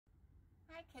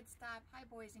Kid Stop. Hi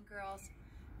boys and girls.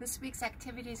 This week's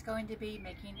activity is going to be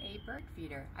making a bird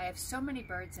feeder. I have so many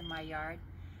birds in my yard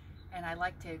and I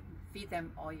like to feed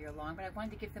them all year long, but I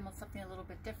wanted to give them something a little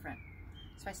bit different.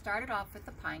 So I started off with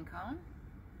the pine cone.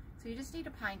 So you just need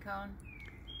a pine cone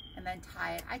and then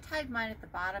tie it. I tied mine at the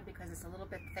bottom because it's a little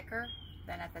bit thicker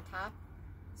than at the top.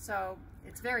 So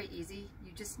it's very easy.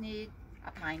 You just need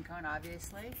a pine cone,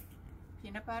 obviously,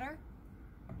 peanut butter,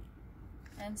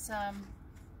 and some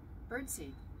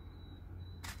birdseed.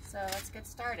 So let's get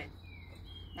started.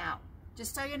 Now,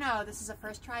 just so you know, this is a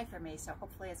first try for me, so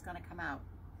hopefully it's going to come out,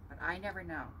 but I never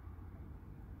know.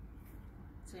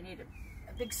 So you need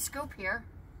a big scoop here.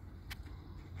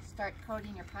 Start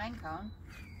coating your pine cone.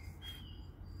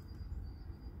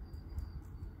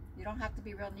 You don't have to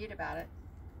be real neat about it.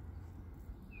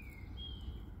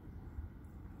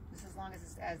 Just as long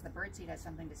as the birdseed has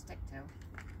something to stick to.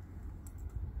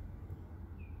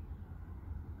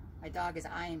 My dog is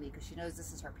eyeing me because she knows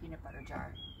this is her peanut butter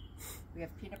jar. We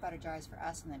have peanut butter jars for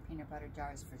us and then peanut butter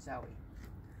jars for Zoe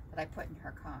that I put in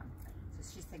her cone. So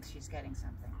she thinks she's getting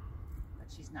something, but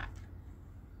she's not.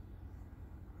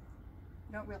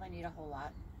 You don't really need a whole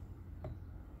lot.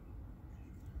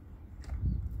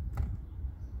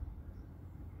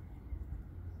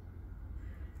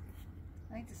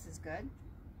 I think this is good.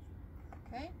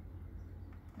 Okay,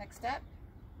 next step,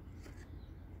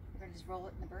 we're going to just roll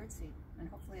it in the birdseed and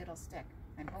hopefully it'll stick.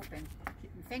 I'm hoping.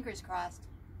 Keeping fingers crossed.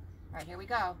 All right, here we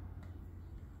go. Let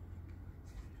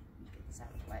me get this out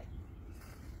of the way.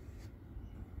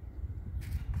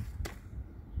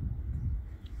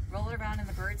 Roll it around in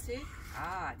the birdseed.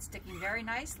 Ah, it's sticking very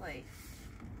nicely.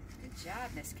 Good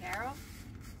job, Miss Carol.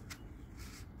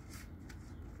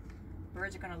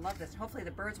 Birds are going to love this. Hopefully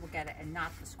the birds will get it and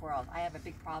not the squirrels. I have a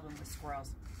big problem with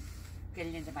squirrels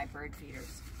getting into my bird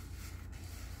feeders.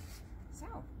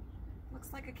 So,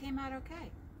 looks like it came out okay.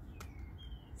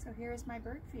 So here is my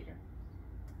bird feeder.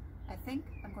 I think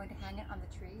I'm going to hang it on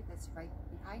the tree that's right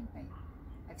behind me.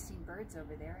 I've seen birds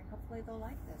over there and hopefully they'll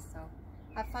like this. So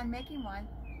have fun making one.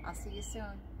 I'll see you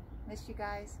soon. Miss you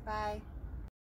guys. Bye.